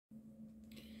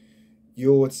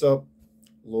Yo, what's up?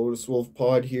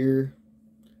 Lotuswolfpod here.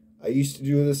 I used to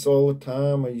do this all the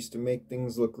time. I used to make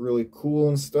things look really cool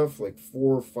and stuff like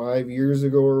 4 or 5 years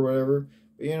ago or whatever.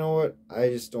 But you know what? I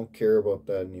just don't care about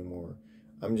that anymore.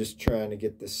 I'm just trying to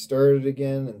get this started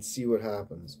again and see what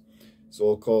happens. So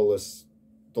I'll call this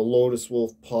the Lotus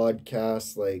Wolf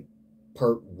Podcast, like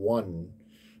part 1.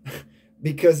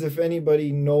 Because if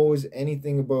anybody knows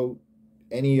anything about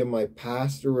any of my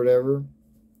past or whatever,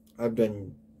 I've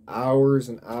done hours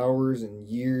and hours and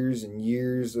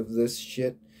years of this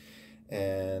shit,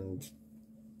 and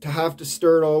to have to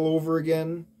start all over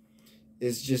again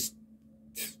is just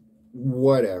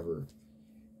whatever.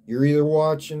 You're either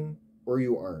watching or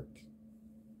you aren't.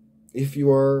 If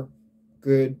you are,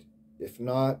 good. If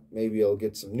not, maybe I'll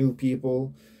get some new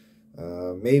people.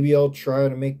 Maybe I'll try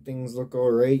to make things look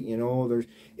all right.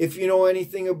 If you know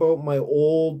anything about my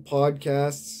old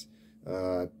podcasts,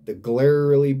 the glare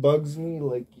really bugs me.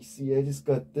 Like, you see, I just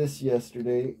got this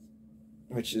yesterday,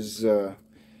 which is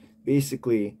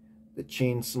basically the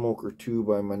Chain Smoker 2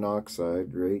 by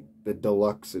Monoxide, right? The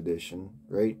deluxe edition,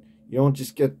 right? You don't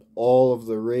just get all of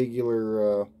the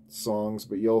regular songs,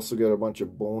 but you also get a bunch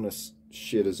of bonus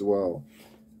shit as well.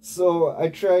 So I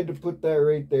tried to put that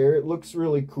right there. It looks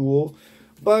really cool.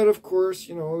 But of course,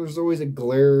 there's always a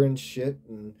glare and shit.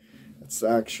 And that's the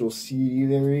actual CD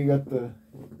there. You got the...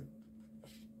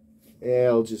 Yeah,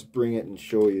 I'll just bring it and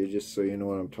show you just so you know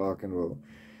what I'm talking about.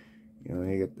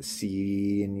 You got the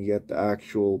CD and you got the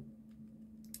actual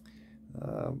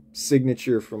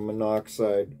signature from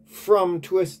Monoxide from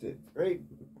Twisted, right?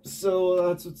 So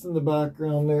that's what's in the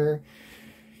background there.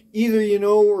 Either you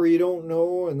know or you don't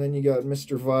know, and then you got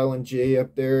Mr. Violent J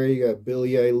up there. You got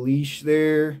Billie Eilish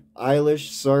there.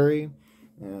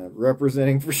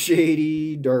 Representing for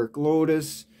Shady, Dark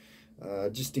Lotus,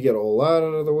 just to get all that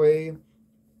out of the way.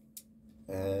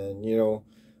 And,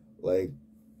 like,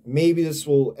 maybe this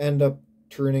will end up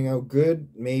turning out good.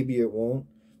 Maybe it won't.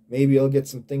 Maybe I'll get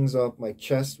some things off my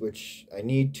chest, which I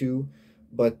need to.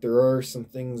 But there are some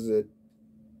things that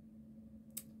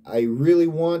I really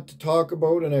want to talk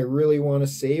about and I really want to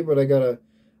say, but I gotta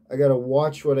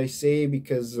watch what I say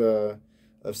because of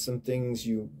some things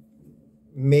you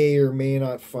may or may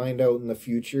not find out in the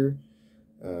future.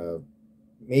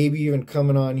 Maybe even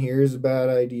coming on here is a bad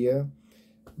idea.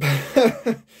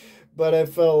 But I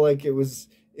felt like it was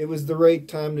the right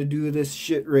time to do this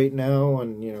shit right now,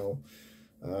 and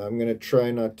I'm gonna try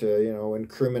not to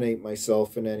incriminate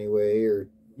myself in any way or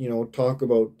talk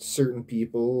about certain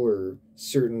people or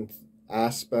certain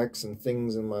aspects and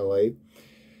things in my life.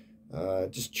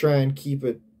 Just try and keep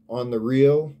it on the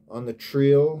real, on the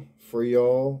trail for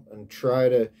y'all, and try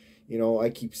to, I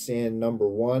keep saying number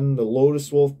 1, the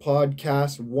Lotus Wolf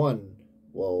Podcast 1.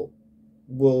 Well,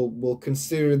 we'll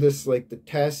consider this like the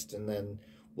test, and then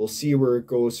we'll see where it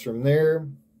goes from there.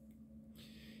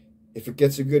 If it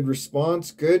gets a good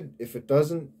response, good. If it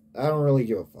doesn't, I don't really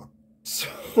give a fuck.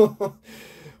 So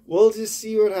we'll just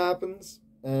see what happens.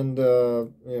 And,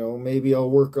 maybe I'll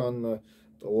work on the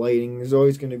lighting. There's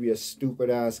always going to be a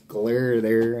stupid-ass glare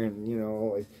there. And,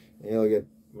 I'll get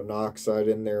Monoxide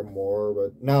in there more.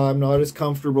 But now I'm not as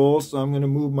comfortable, so I'm going to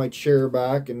move my chair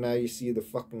back. And now you see the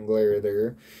fucking glare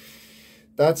there.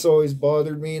 That's always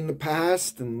bothered me in the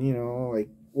past. And,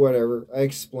 whatever. I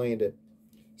explained it.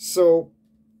 So,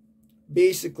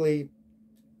 basically,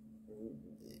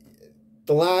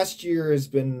 the last year has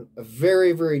been a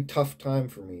very, very tough time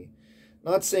for me.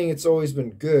 Not saying it's always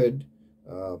been good.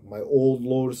 My old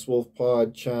Lotus Wolf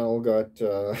Pod channel got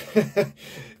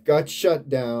got shut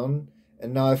down,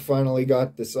 and now I finally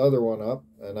got this other one up,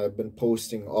 and I've been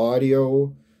posting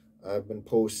audio. I've been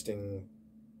posting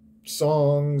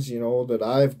songs, that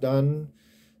I've done.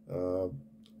 A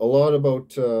lot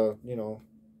about,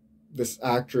 this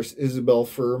actress Isabel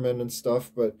Furman and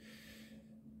stuff, but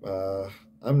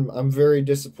I'm very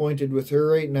disappointed with her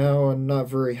right now. I'm not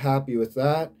very happy with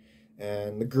that.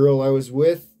 And the girl I was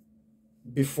with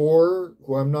before,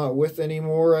 who I'm not with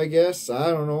anymore, I guess. I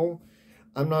don't know.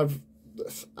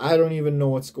 I don't even know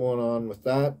what's going on with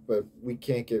that, but we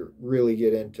can't really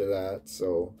get into that.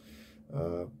 So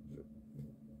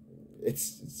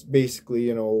it's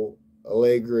basically,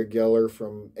 Allegra Geller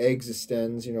from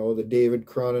Existenz, the David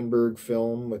Cronenberg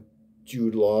film with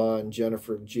Jude Law and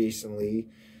Jennifer Jason Leigh.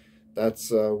 That's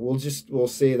we'll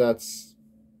say that's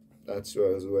who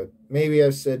I was with. Maybe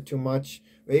I've said too much.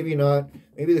 Maybe not.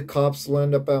 Maybe the cops will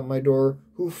end up at my door.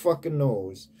 Who fucking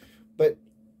knows? But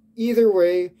either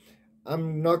way,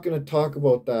 I'm not going to talk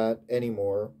about that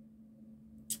anymore.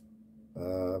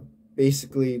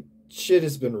 Basically, shit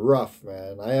has been rough,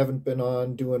 man. I haven't been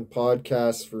on doing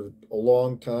podcasts for a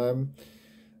long time.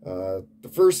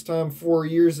 The first time 4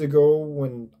 years ago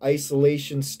when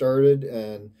isolation started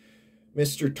and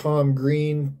Mr. Tom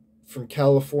Green from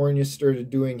California started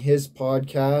doing his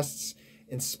podcasts,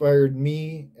 inspired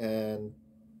me and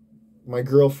my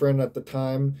girlfriend at the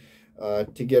time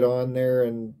to get on there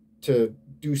and to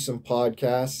do some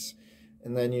podcasts.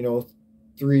 And then,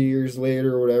 3 years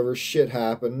later or whatever, shit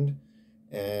happened.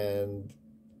 And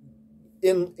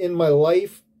in my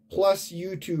life, plus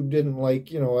YouTube didn't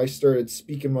I started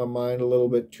speaking my mind a little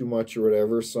bit too much or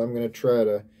whatever. So I'm going to try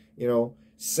to,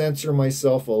 censor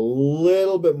myself a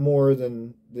little bit more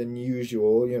than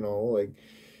usual,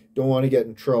 don't want to get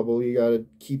in trouble. You got to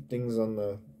keep things on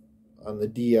the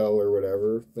DL or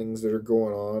whatever, things that are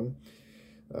going on.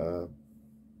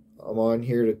 I'm on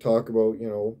here to talk about,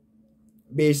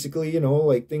 basically,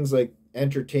 things like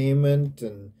entertainment,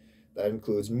 and that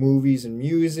includes movies and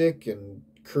music and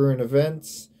current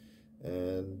events,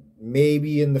 and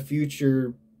maybe in the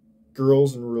future,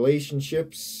 girls and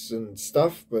relationships and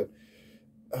stuff, but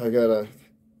I gotta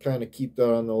kind of keep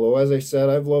that on the low. As I said,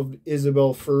 I've loved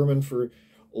Isabel Furman for a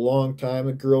long time,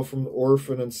 a girl from the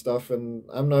orphan and stuff, and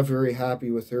I'm not very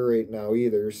happy with her right now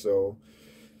either, so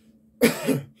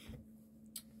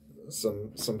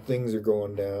some things are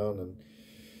going down, and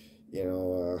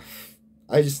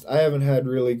I haven't had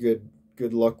really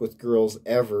good luck with girls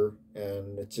ever,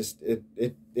 and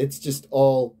it's just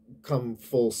all come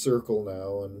full circle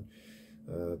now.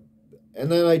 And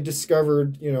then I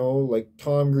discovered,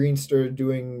 Tom Green started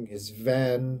doing his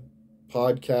van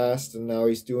podcast, and now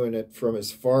he's doing it from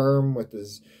his farm with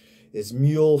his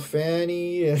mule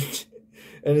Fanny and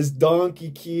his donkey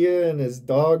Kia and his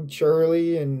dog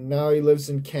Charlie, and now he lives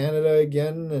in Canada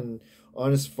again and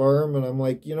on his farm. And I'm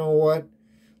like, you know what?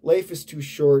 Life is too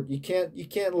short. You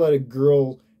can't let a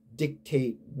girl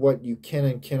dictate what you can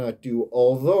and cannot do,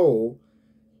 although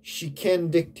she can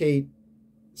dictate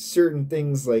certain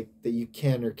things like that you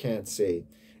can or can't say.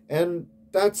 And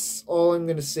that's all I'm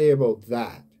going to say about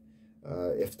that.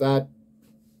 If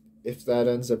that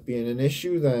ends up being an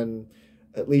issue, then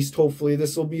at least hopefully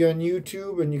this will be on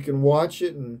YouTube and you can watch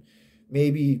it and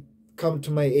maybe come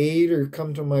to my aid or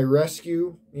come to my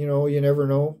rescue. You never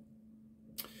know.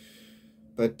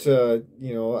 But,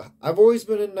 I've always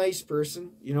been a nice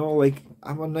person,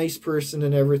 I'm a nice person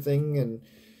and everything. And,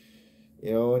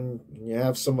 and you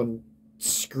have someone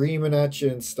screaming at you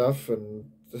and stuff, and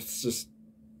it's just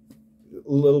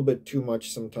a little bit too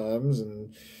much sometimes.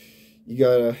 And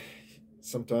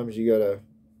sometimes you gotta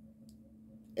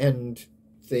end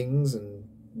things and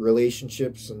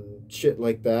relationships and shit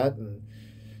like that. And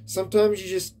sometimes you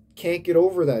just can't get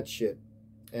over that shit.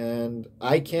 And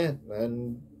I can't.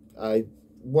 And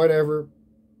whatever.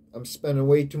 I'm spending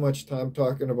way too much time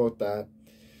talking about that.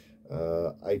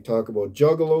 I talk about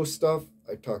Juggalo stuff.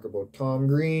 I talk about Tom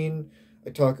Green. I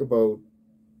talk about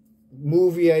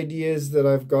movie ideas that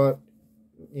I've got,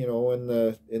 in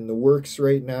the works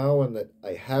right now, and that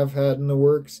I have had in the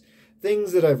works.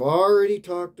 Things that I've already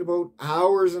talked about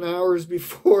hours and hours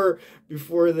before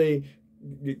they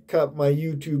cut my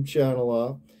YouTube channel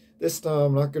off. This time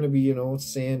I'm not going to be,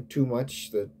 saying too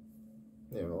much that,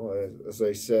 as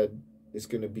I said, is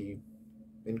going to be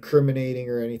incriminating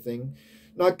or anything.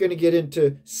 Not going to get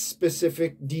into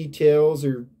specific details,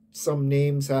 or some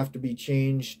names have to be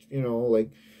changed,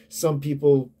 like some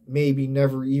people maybe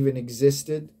never even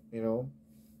existed, and,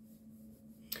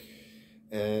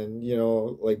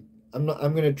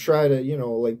 I'm going to try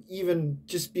to, even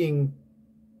just being,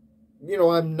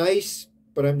 I'm nice,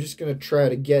 but I'm just going to try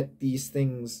to get these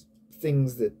things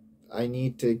that I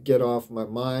need to get off my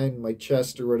mind, my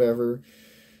chest or whatever,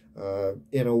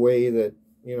 in a way that,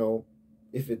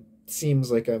 if it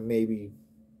seems like I'm maybe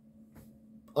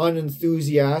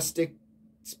unenthusiastic,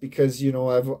 it's because,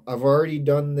 I've already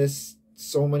done this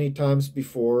so many times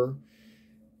before,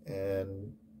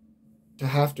 and to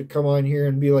have to come on here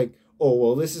and be like, oh,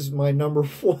 well, this is my number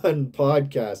 1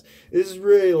 podcast. This is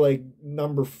really like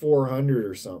number 400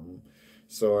 or something.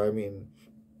 So, I mean,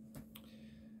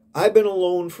 I've been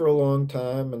alone for a long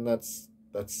time, and that's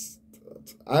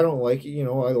I don't like it.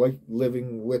 I like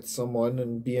living with someone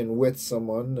and being with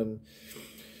someone, and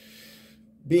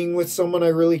being with someone I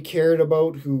really cared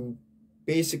about, who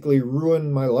basically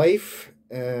ruined my life,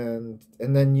 and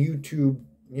then YouTube,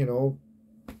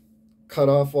 cut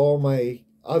off all my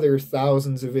other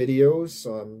thousands of videos.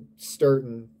 So I'm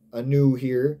starting anew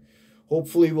here.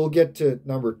 Hopefully we'll get to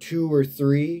number 2 or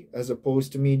 3, as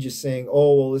opposed to me just saying,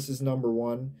 oh, well, this is number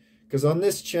 1. Because on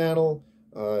this channel,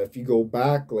 if you go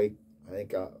back, like, I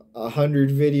think 100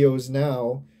 videos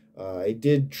now, I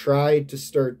did try to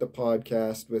start the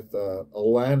podcast with a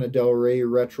Lana Del Rey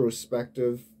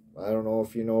retrospective I don't know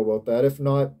if you know about that. If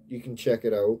not, you can check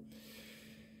it out.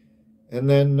 And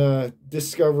then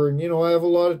discovering, I have a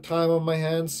lot of time on my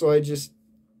hands, so I just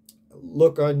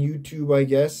look on YouTube, I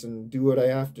guess, and do what I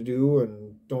have to do,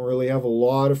 and don't really have a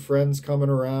lot of friends coming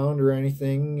around or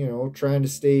anything, trying to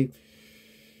stay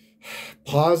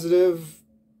positive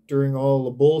during all the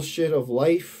bullshit of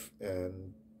life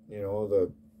and,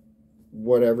 the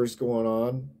whatever's going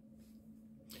on,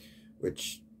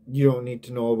 which you don't need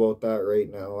to know about that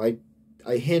right now. I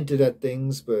hinted at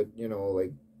things, but,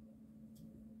 like,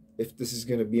 if this is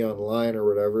going to be online or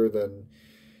whatever, then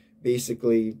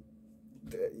basically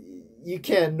you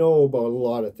can't know about a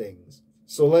lot of things.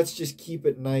 So let's just keep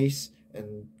it nice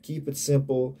and keep it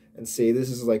simple and say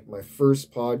this is like my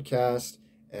first podcast,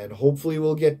 and hopefully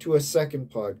we'll get to a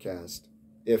second podcast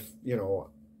if,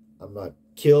 I'm not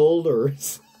killed or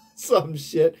some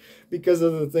shit because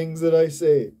of the things that I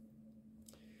say.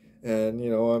 And,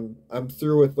 I'm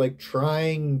through with like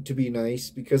trying to be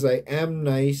nice, because I am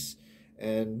nice,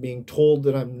 and being told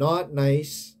that I'm not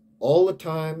nice all the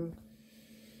time.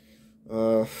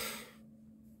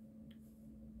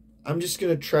 I'm just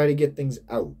gonna try to get things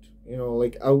out,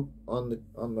 like out on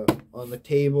the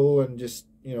table, and just,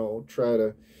 try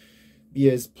to be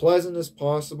as pleasant as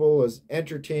possible, as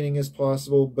entertaining as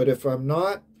possible. But if I'm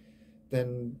not,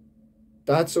 then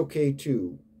that's okay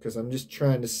too, because I'm just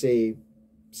trying to say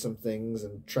some things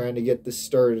and trying to get this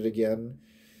started again.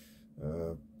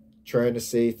 Trying to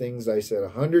say things I said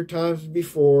 100 times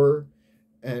before,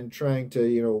 and trying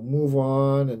to, move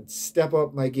on and step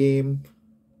up my game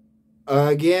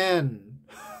again.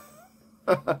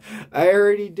 I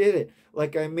already did it.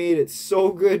 Like, I made it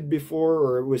so good before,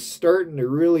 or it was starting to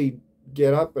really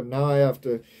get up, and now I have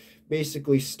to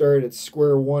basically start at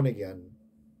square one again.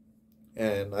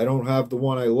 And I don't have the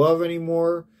one I love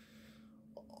anymore.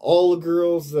 All the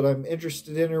girls that I'm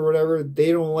interested in or whatever,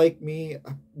 they don't like me,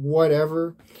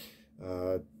 whatever.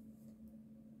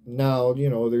 Now,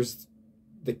 there's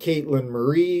the Caitlin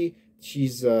Marie.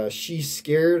 She's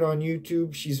Scared on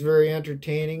YouTube. She's very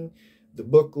entertaining. The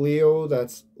Book Leo,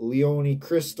 that's Leonie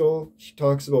Crystal. She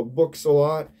talks about books a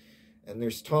lot. And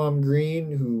there's Tom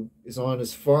Green, who is on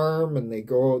his farm, and they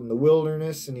go out in the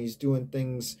wilderness, and he's doing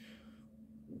things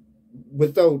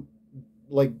without,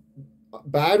 like,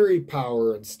 battery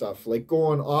power and stuff, like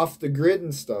going off the grid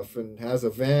and stuff, and has a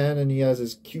van, and he has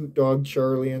his cute dog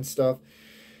Charlie and stuff.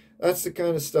 That's the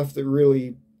kind of stuff that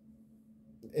really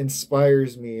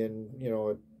inspires me.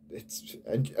 And it's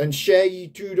and Shaggy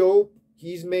Too Dope,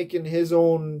 he's making his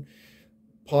own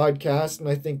podcast, and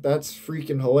I think that's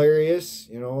freaking hilarious.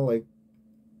 Like,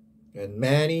 and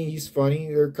Manny, he's funny.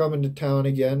 They're coming to town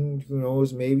again. Who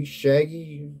knows? Maybe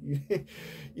Shaggy,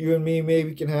 you and me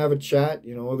maybe can have a chat.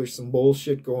 There's some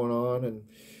bullshit going on, and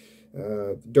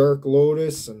Dark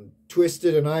Lotus and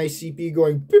Twisted and ICP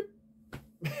going beep.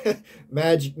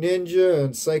 Magic Ninja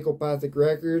and Psychopathic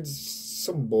Records,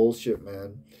 some bullshit,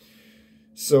 man.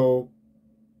 So,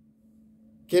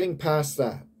 getting past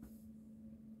that,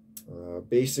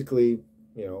 basically,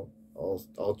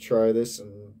 I'll try this,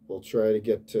 and we'll try to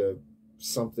get to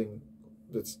something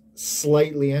that's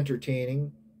slightly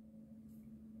entertaining.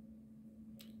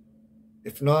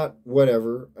 If not,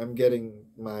 whatever. I'm getting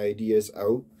my ideas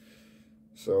out.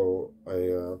 So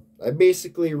I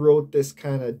basically wrote this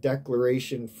kind of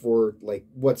declaration for like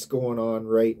what's going on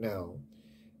right now.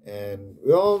 And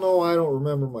we all know I don't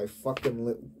remember my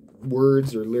fucking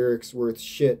words or lyrics worth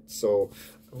shit. So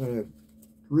I'm going to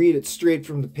read it straight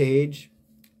from the page.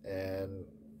 And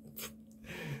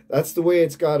that's the way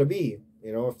it's got to be.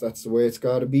 If that's the way it's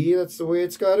got to be, that's the way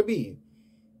it's got to be.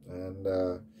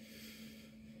 And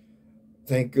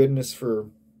thank goodness for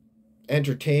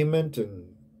entertainment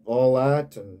and all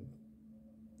that. And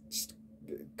just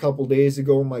a couple days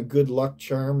ago, my good luck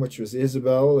charm, which was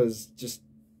Isabel, is just,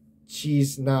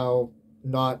 she's now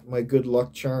not my good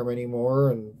luck charm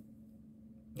anymore, and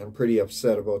I'm pretty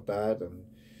upset about that. And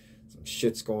some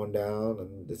shit's going down,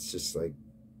 and it's just like,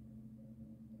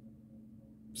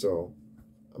 so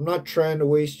I'm not trying to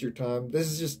waste your time.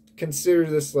 This is just, consider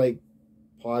this like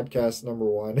podcast number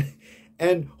 1.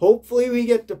 And hopefully we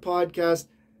get to podcast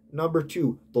number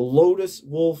 2, the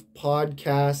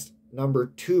Lotuswolfpodcast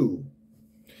number 2.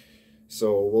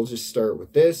 So we'll just start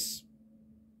with this.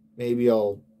 Maybe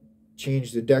I'll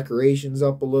change the decorations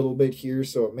up a little bit here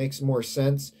so it makes more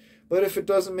sense. But if it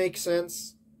doesn't make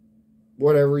sense,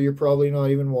 whatever, you're probably not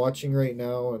even watching right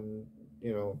now, and,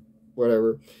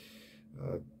 whatever.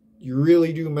 You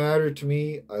really do matter to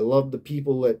me. I love the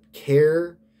people that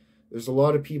care. There's a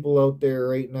lot of people out there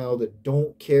right now that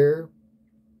don't care,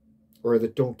 or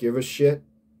that don't give a shit,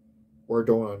 or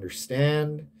don't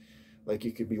understand. Like,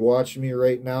 you could be watching me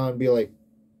right now and be like,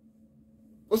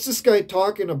 what's this guy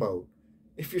talking about?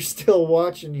 If you're still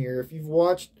watching here, if you've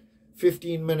watched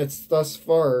 15 minutes thus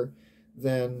far,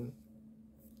 then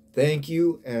thank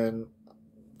you. And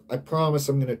I promise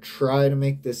I'm going to try to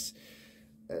make this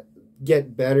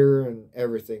get better and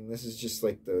everything. This is just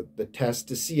like the test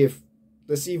to see if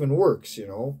this even works, you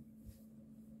know.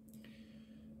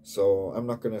 So I'm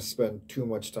not going to spend too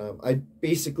much time.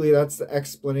 Basically, that's the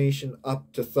explanation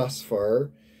up to thus far.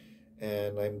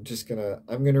 And I'm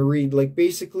going to read like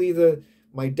basically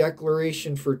my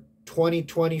declaration for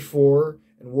 2024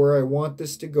 and where I want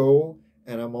this to go.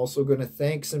 And I'm also going to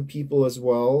thank some people as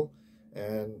well.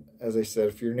 And as I said,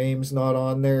 if your name's not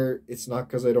on there, it's not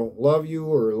because I don't love you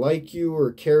or like you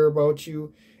or care about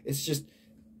you. It's just,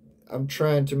 I'm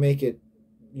trying to make it,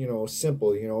 you know,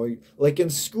 simple, you know, like in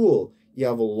school, you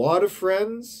have a lot of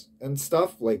friends and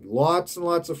stuff, like lots and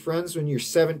lots of friends when you're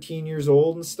 17 years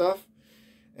old and stuff.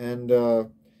 And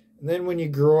then when you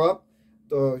grow up,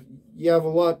 you have a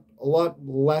lot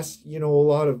less, you know, a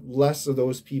lot of less of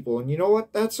those people. And you know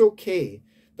what? That's okay.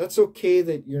 That's okay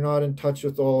that you're not in touch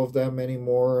with all of them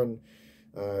anymore. And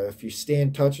if you stay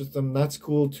in touch with them, that's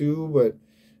cool too. But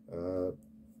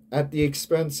at the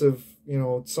expense of, you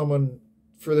know, someone,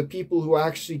 for the people who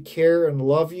actually care and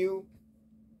love you,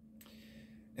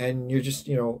 and you're just,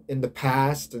 you know, in the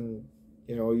past, and,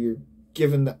 you know, you're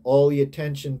giving all the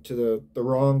attention to the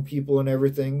wrong people and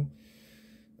everything.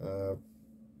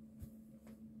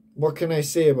 What can I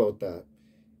say about that?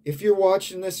 If you're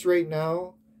watching this right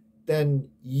now, then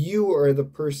you are the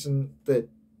person that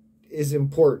is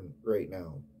important right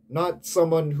now. Not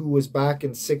someone who was back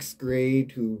in 6th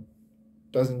grade who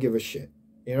doesn't give a shit,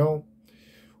 you know?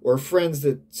 Or friends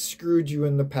that screwed you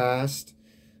in the past.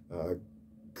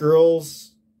 Girls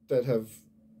that have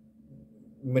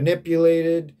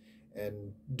manipulated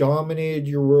and dominated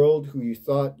your world, who you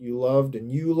thought you loved and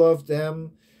you loved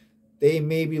them. They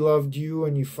maybe loved you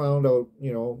and you found out,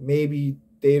 you know, maybe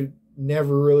they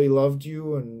never really loved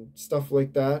you and stuff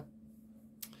like that.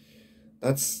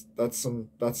 That's some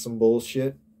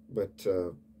bullshit. But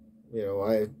you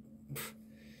know,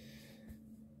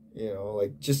 you know,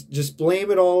 like just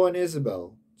blame it all on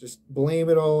Isabel. Just blame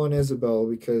it all on Isabel,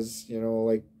 because, you know,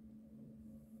 like,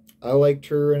 I liked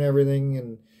her and everything,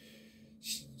 and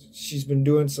she's been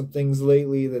doing some things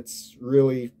lately that's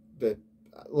really, that,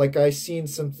 like, I seen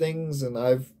some things and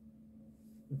I've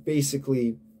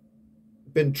basically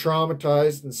been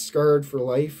traumatized and scarred for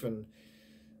life, and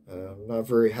I'm not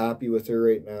very happy with her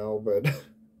right now. But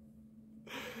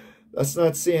that's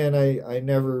not saying I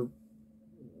never,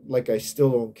 like, I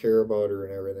still don't care about her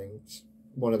and everything. It's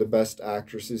one of the best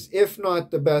actresses, if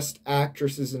not the best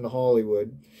actresses in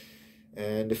Hollywood.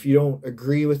 And if you don't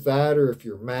agree with that, or if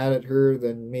you're mad at her,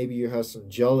 then maybe you have some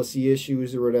jealousy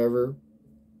issues or whatever.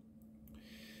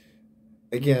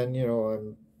 Again, you know,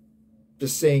 I'm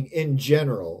just saying in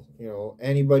general, you know,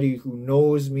 anybody who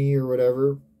knows me or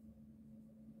whatever,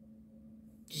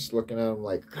 just looking at them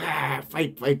like,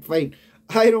 fight, fight, fight.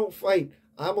 I don't fight.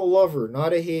 I'm a lover,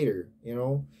 not a hater, you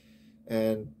know.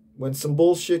 And when some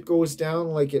bullshit goes down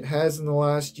like it has in the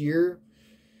last year,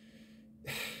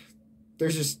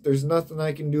 there's nothing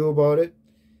I can do about it.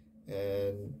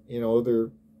 And, you know, they're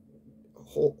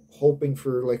hoping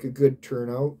for like a good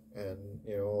turnout. And,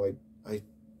 you know, like, I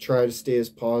try to stay as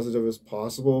positive as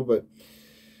possible, but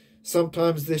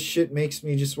sometimes this shit makes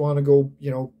me just want to go,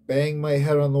 you know, bang my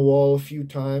head on the wall a few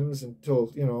times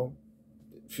until, you know,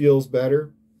 it feels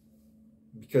better,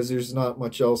 because there's not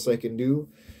much else I can do.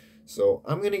 So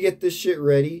I'm going to get this shit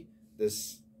ready.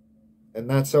 And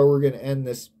that's how we're going to end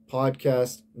this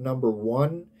podcast number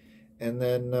 1. And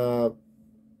then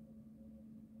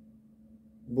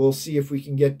we'll see if we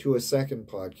can get to a second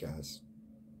podcast.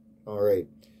 All right.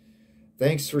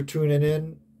 Thanks for tuning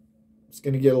in. It's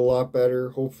going to get a lot better.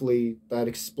 Hopefully that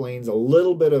explains a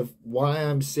little bit of why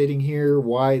I'm sitting here,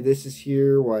 why this is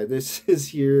here, why this is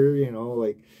here, you know,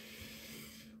 like,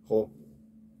 well,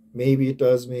 maybe it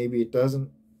does, maybe it doesn't.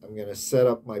 I'm going to set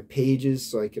up my pages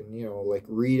so I can, you know, like,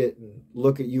 read it and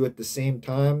look at you at the same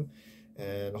time.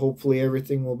 And hopefully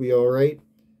everything will be all right.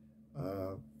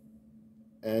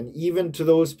 And even to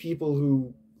those people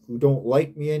who don't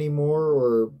like me anymore,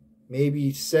 or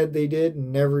maybe said they did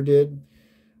and never did,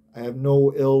 I have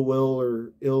no ill will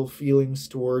or ill feelings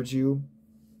towards you.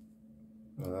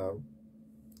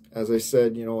 As I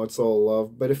said, you know, it's all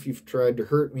love. But if you've tried to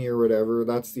hurt me or whatever,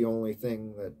 that's the only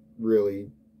thing that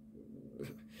really...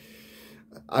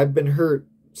 I've been hurt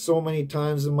so many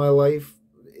times in my life.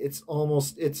 It's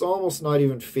almost not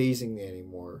even fazing me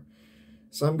anymore.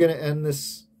 So I'm going to end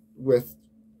this with,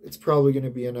 it's probably going to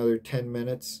be another 10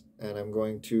 minutes. and I'm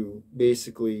going to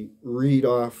basically read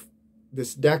off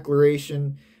this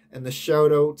declaration and the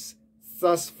shout outs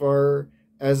thus far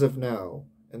as of now,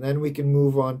 and then we can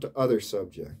move on to other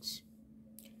subjects.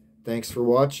 Thanks for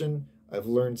watching. I've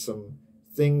learned some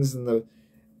things in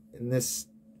this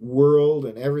world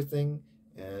and everything,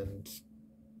 and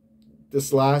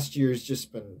this last year has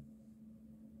just been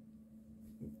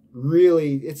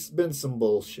really, it's been some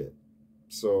bullshit.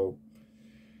 So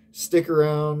stick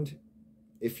around.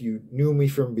 If you knew me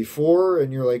from before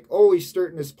and you're like, oh, he's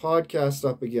starting his podcast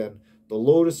up again, the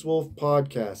Lotus Wolf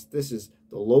Podcast. This is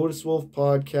the Lotus Wolf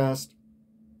Podcast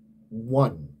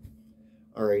 1.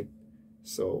 All right,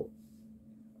 so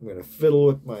I'm going to fiddle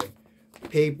with my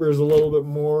papers a little bit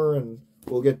more, and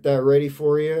we'll get that ready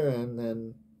for you, and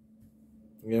then,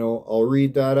 I'll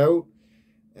read that out,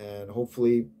 and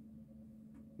hopefully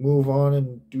move on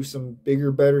and do some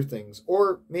bigger, better things.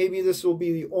 Or maybe this will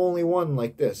be the only one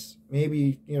like this.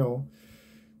 Maybe,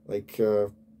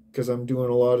 because I'm doing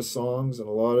a lot of songs and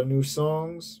a lot of new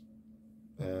songs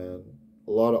and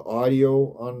a lot of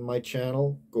audio on my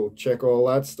channel. Go check all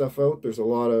that stuff out. There's a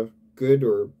lot of good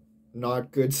or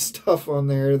not good stuff on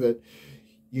there that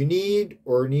you need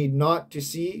or need not to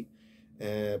see.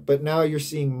 But now you're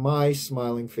seeing my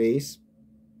smiling face.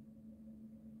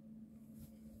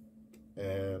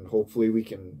 And hopefully we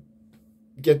can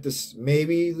get this,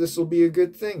 maybe this will be a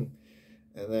good thing.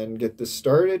 And then get this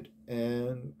started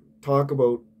and talk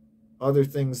about other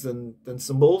things than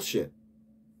some bullshit.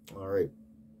 All right.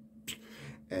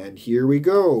 And here we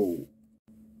go.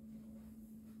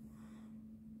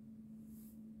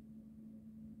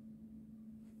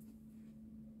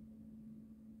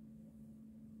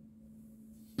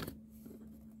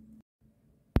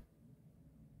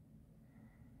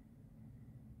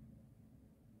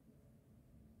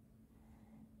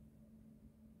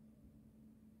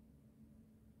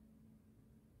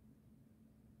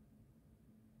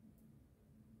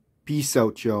 Peace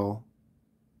out, y'all.